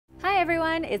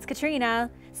everyone, it's Katrina.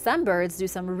 Some birds do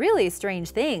some really strange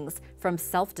things. From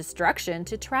self-destruction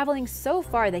to traveling so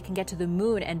far they can get to the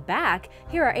moon and back,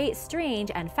 here are 8 strange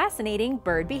and fascinating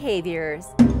bird behaviors.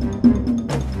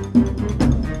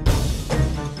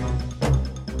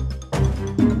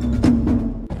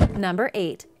 Number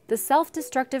 8. The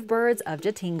self-destructive birds of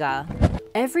Jatinga.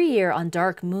 Every year on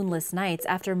dark moonless nights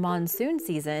after monsoon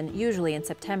season, usually in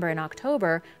September and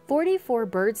October, 44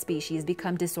 bird species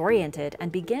become disoriented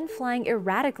and begin flying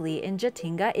erratically in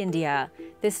Jatinga, India.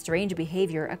 This strange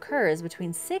behavior occurs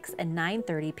between 6 and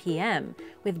 9:30 p.m.,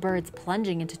 with birds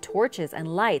plunging into torches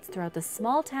and lights throughout the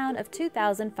small town of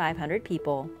 2,500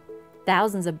 people.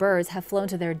 Thousands of birds have flown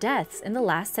to their deaths in the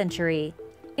last century.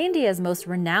 India's most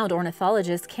renowned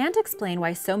ornithologists can't explain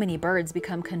why so many birds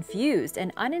become confused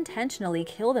and unintentionally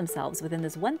kill themselves within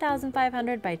this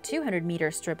 1,500 by 200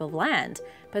 meter strip of land.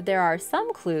 But there are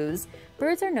some clues.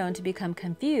 Birds are known to become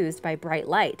confused by bright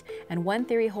light, and one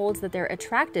theory holds that they're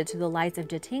attracted to the lights of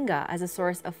Jatinga as a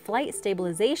source of flight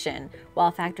stabilization,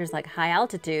 while factors like high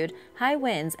altitude, high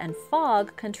winds, and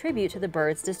fog contribute to the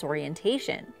bird's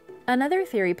disorientation. Another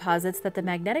theory posits that the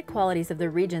magnetic qualities of the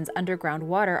region's underground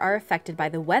water are affected by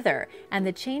the weather, and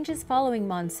the changes following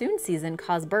monsoon season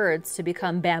cause birds to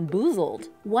become bamboozled.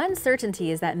 One certainty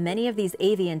is that many of these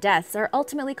avian deaths are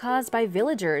ultimately caused by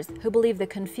villagers who believe the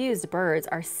confused birds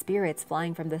are spirits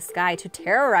flying from the sky to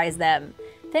terrorize them.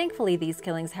 Thankfully, these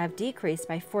killings have decreased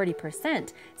by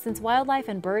 40% since wildlife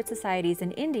and bird societies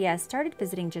in India started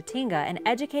visiting Jatinga and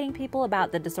educating people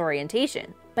about the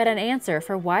disorientation. But an answer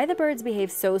for why the birds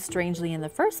behave so strangely in the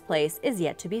first place is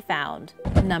yet to be found.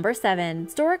 Number 7.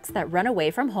 Storks that run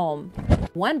away from home.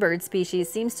 One bird species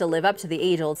seems to live up to the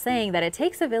age-old saying that it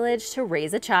takes a village to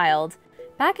raise a child.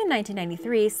 Back in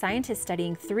 1993, scientists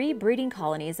studying 3 breeding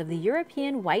colonies of the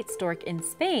European white stork in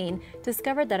Spain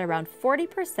discovered that around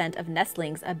 40% of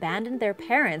nestlings abandoned their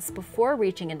parents before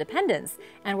reaching independence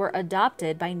and were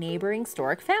adopted by neighboring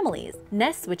stork families.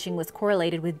 Nest switching was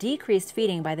correlated with decreased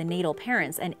feeding by the natal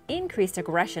parents and increased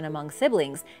aggression among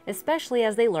siblings, especially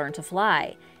as they learned to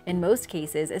fly. In most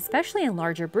cases, especially in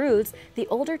larger broods, the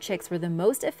older chicks were the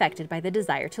most affected by the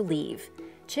desire to leave.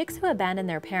 Chicks who abandoned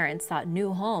their parents sought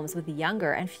new homes with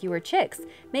younger and fewer chicks,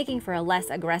 making for a less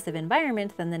aggressive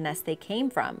environment than the nest they came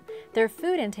from. Their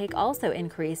food intake also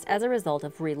increased as a result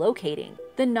of relocating.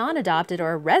 The non-adopted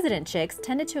or resident chicks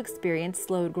tended to experience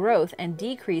slowed growth and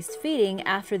decreased feeding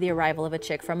after the arrival of a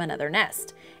chick from another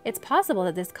nest. It's possible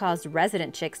that this caused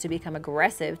resident chicks to become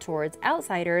aggressive towards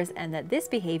outsiders and that this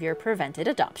behavior prevented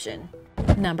adoption.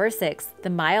 Number 6. The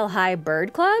Mile High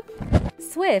Bird Club?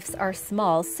 Swifts are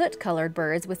small, soot-colored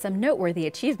birds with some noteworthy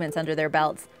achievements under their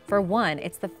belts. For one,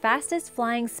 it's the fastest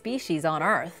flying species on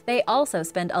Earth. They also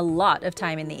spend a lot of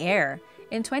time in the air.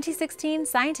 In 2016,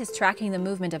 scientists tracking the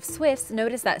movement of swifts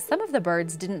noticed that some of the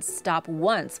birds didn't stop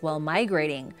once while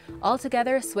migrating.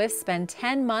 Altogether, swifts spend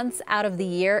 10 months out of the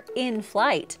year in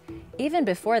flight. Even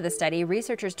before the study,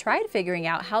 researchers tried figuring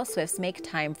out how swifts make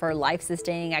time for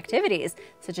life-sustaining activities,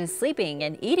 such as sleeping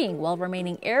and eating while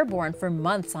remaining airborne for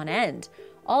months on end.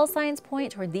 All signs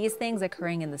point toward these things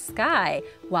occurring in the sky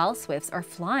while swifts are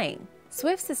flying.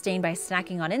 Swifts sustain by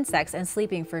snacking on insects and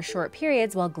sleeping for short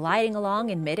periods while gliding along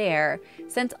in midair.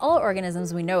 Since all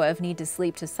organisms we know of need to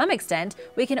sleep to some extent,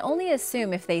 we can only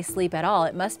assume if they sleep at all,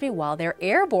 it must be while they're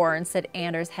airborne, said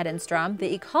Anders Hedenstrom,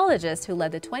 the ecologist who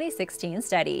led the 2016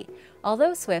 study.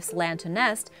 Although swifts land to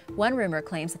nest, one rumor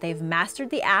claims that they've mastered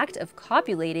the act of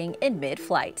copulating in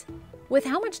mid-flight. With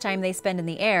how much time they spend in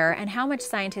the air and how much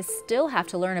scientists still have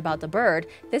to learn about the bird,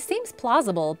 this seems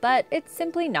plausible, but it's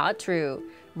simply not true.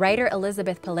 Writer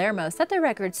Elizabeth Palermo set the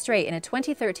record straight in a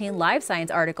 2013 Live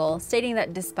Science article, stating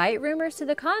that despite rumors to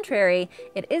the contrary,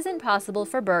 it isn't possible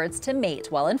for birds to mate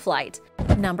while in flight.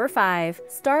 Number 5.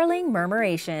 Starling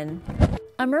murmuration.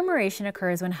 A murmuration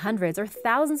occurs when hundreds or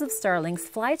thousands of starlings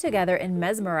fly together in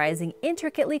mesmerizing,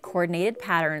 intricately coordinated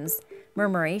patterns.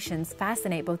 Murmurations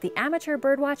fascinate both the amateur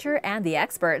birdwatcher and the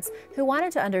experts, who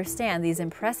wanted to understand these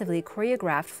impressively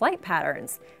choreographed flight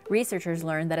patterns. Researchers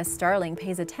learned that a starling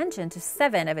pays attention to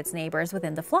 7 of its neighbors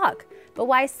within the flock. But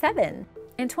why 7?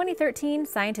 In 2013,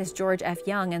 scientist George F.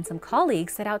 Young and some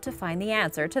colleagues set out to find the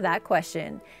answer to that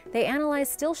question. They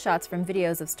analyzed still shots from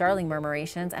videos of starling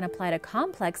murmurations and applied a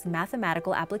complex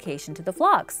mathematical application to the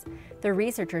flocks. The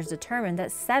researchers determined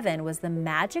that 7 was the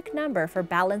magic number for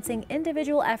balancing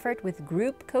individual effort with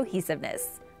group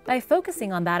cohesiveness. By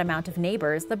focusing on that amount of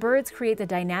neighbors, the birds create the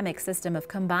dynamic system of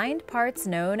combined parts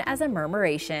known as a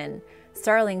murmuration.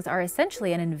 Starlings are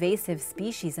essentially an invasive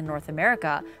species in North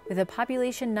America, with a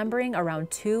population numbering around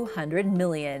 200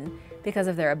 million. Because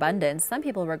of their abundance, some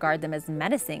people regard them as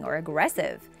menacing or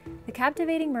aggressive. The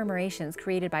captivating murmurations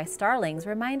created by starlings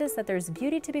remind us that there's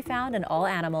beauty to be found in all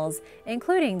animals,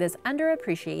 including this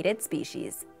underappreciated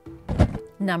species.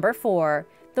 Number 4.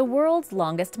 The world's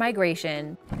longest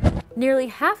migration. Nearly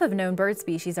half of known bird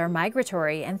species are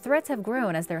migratory, and threats have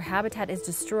grown as their habitat is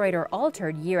destroyed or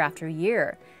altered year after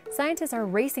year. Scientists are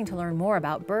racing to learn more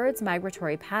about birds'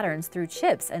 migratory patterns through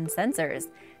chips and sensors.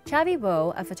 Xavi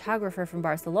Bo, a photographer from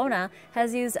Barcelona,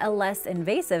 has used a less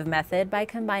invasive method by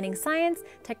combining science,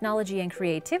 technology, and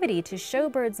creativity to show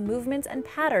birds' movements and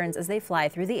patterns as they fly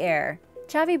through the air.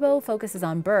 Xavi Bo focuses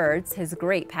on birds, his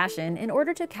great passion, in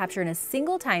order to capture in a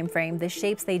single time frame the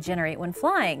shapes they generate when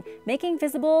flying, making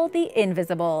visible the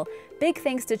invisible. Big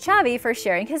thanks to Xavi for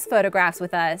sharing his photographs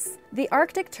with us. The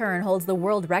Arctic tern holds the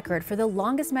world record for the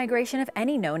longest migration of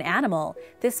any known animal.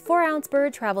 This 4-ounce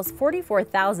bird travels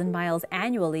 44,000 miles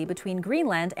annually between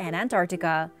Greenland and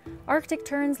Antarctica. Arctic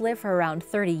terns live for around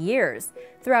 30 years.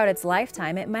 Throughout its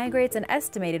lifetime, it migrates an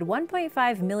estimated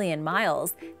 1.5 million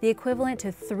miles, the equivalent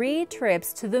to 3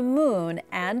 trips to the moon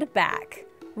and back.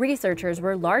 Researchers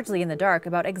were largely in the dark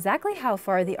about exactly how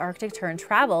far the Arctic tern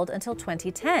traveled until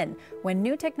 2010, when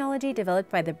new technology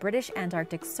developed by the British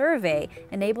Antarctic Survey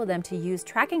enabled them to use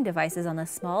tracking devices on the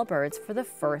small birds for the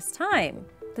first time.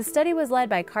 The study was led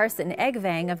by Carsten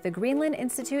Egvang of the Greenland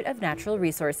Institute of Natural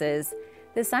Resources.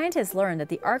 The scientists learned that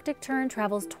the Arctic tern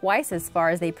travels twice as far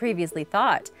as they previously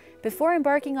thought. Before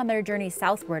embarking on their journey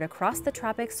southward across the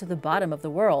tropics to the bottom of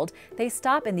the world, they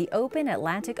stop in the open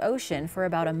Atlantic Ocean for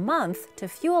about a month to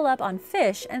fuel up on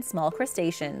fish and small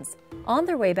crustaceans. On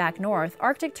their way back north,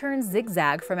 Arctic terns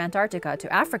zigzag from Antarctica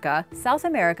to Africa, South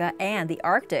America, and the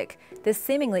Arctic. This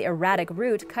seemingly erratic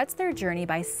route cuts their journey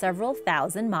by several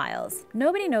thousand miles.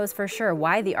 Nobody knows for sure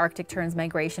why the Arctic tern's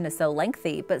migration is so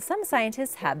lengthy, but some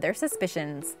scientists have their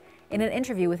suspicions. In an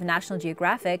interview with National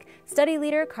Geographic, study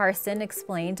leader Carsten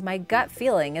explained, "My gut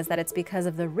feeling is that it's because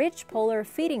of the rich polar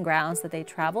feeding grounds that they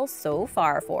travel so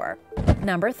far for."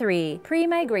 Number 3.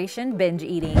 Pre-migration binge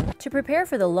eating. To prepare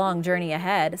for the long journey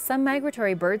ahead, some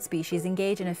migratory bird species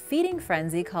engage in a feeding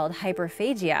frenzy called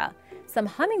hyperphagia. Some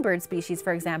hummingbird species,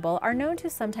 for example, are known to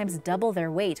sometimes double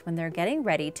their weight when they're getting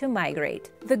ready to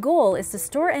migrate. The goal is to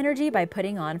store energy by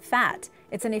putting on fat.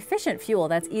 It's an efficient fuel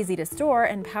that's easy to store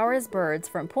and powers birds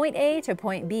from point A to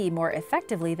point B more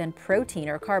effectively than protein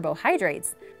or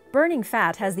carbohydrates. Burning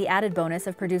fat has the added bonus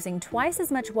of producing twice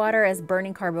as much water as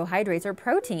burning carbohydrates or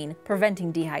protein,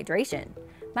 preventing dehydration.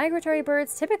 Migratory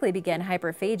birds typically begin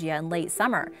hyperphagia in late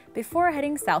summer, before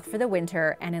heading south for the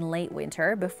winter, and in late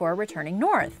winter before returning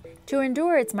north. To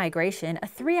endure its migration, a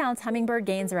 3-ounce hummingbird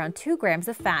gains around 2 grams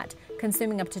of fat,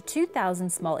 consuming up to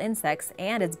 2,000 small insects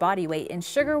and its body weight in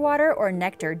sugar water or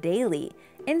nectar daily.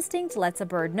 Instinct lets a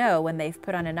bird know when they've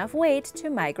put on enough weight to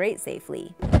migrate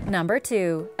safely. Number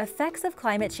 2. Effects of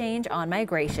climate change on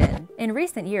migration. In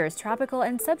recent years, tropical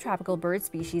and subtropical bird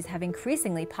species have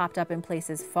increasingly popped up in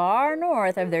places far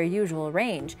north of their usual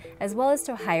range, as well as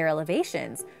to higher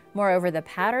elevations. Moreover, the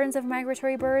patterns of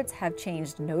migratory birds have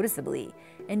changed noticeably.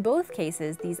 In both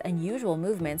cases, these unusual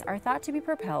movements are thought to be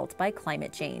propelled by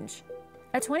climate change.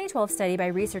 A 2012 study by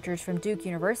researchers from Duke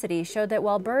University showed that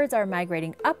while birds are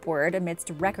migrating upward amidst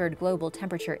record global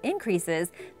temperature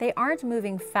increases, they aren't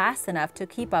moving fast enough to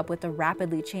keep up with the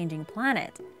rapidly changing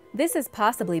planet. This is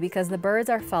possibly because the birds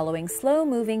are following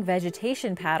slow-moving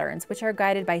vegetation patterns which are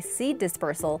guided by seed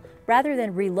dispersal rather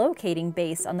than relocating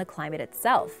based on the climate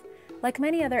itself. Like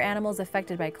many other animals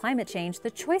affected by climate change,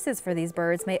 the choices for these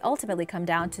birds may ultimately come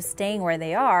down to staying where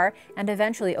they are and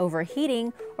eventually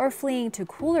overheating or fleeing to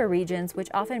cooler regions, which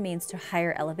often means to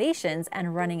higher elevations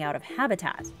and running out of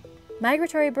habitat.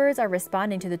 Migratory birds are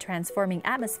responding to the transforming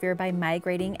atmosphere by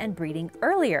migrating and breeding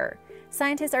earlier.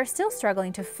 Scientists are still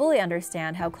struggling to fully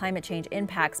understand how climate change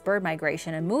impacts bird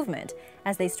migration and movement.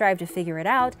 As they strive to figure it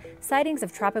out, sightings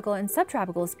of tropical and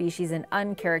subtropical species in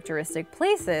uncharacteristic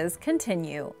places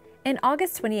continue. In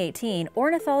August 2018,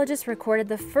 ornithologists recorded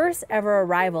the first ever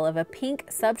arrival of a pink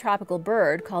subtropical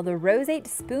bird called the roseate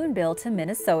spoonbill to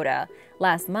Minnesota.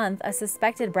 Last month, a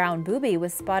suspected brown booby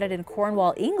was spotted in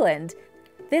Cornwall, England.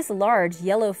 This large,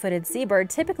 yellow-footed seabird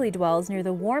typically dwells near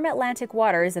the warm Atlantic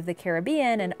waters of the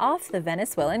Caribbean and off the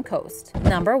Venezuelan coast.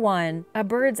 Number 1. A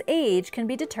bird's age can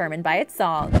be determined by its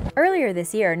song. Earlier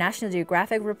this year, National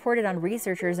Geographic reported on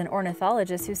researchers and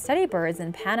ornithologists who study birds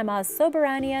in Panama's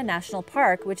Soberania National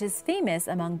Park, which is famous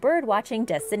among bird-watching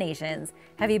destinations.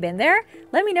 Have you been there?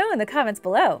 Let me know in the comments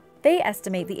below. They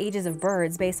estimate the ages of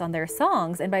birds based on their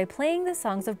songs and by playing the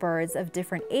songs of birds of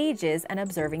different ages and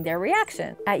observing their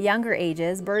reaction. At younger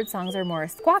ages, bird songs are more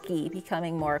squawky,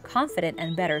 becoming more confident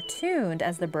and better tuned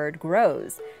as the bird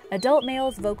grows. Adult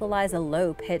males vocalize a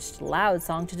low-pitched, loud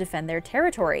song to defend their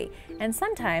territory, and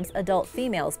sometimes adult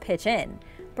females pitch in.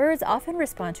 Birds often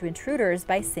respond to intruders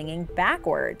by singing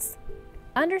backwards.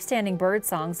 Understanding bird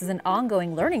songs is an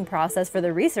ongoing learning process for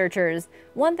the researchers.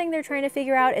 One thing they're trying to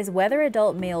figure out is whether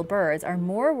adult male birds are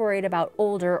more worried about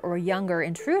older or younger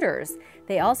intruders.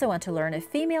 They also want to learn if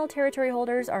female territory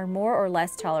holders are more or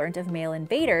less tolerant of male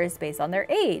invaders based on their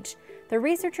age. The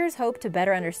researchers hope to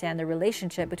better understand the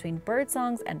relationship between bird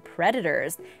songs and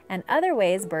predators, and other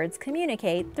ways birds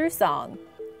communicate through song.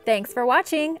 Thanks for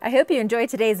watching! I hope you enjoyed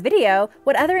today's video.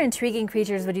 What other intriguing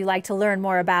creatures would you like to learn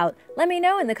more about? Let me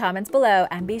know in the comments below,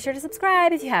 and be sure to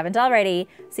subscribe if you haven't already.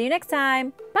 See you next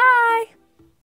time! Bye!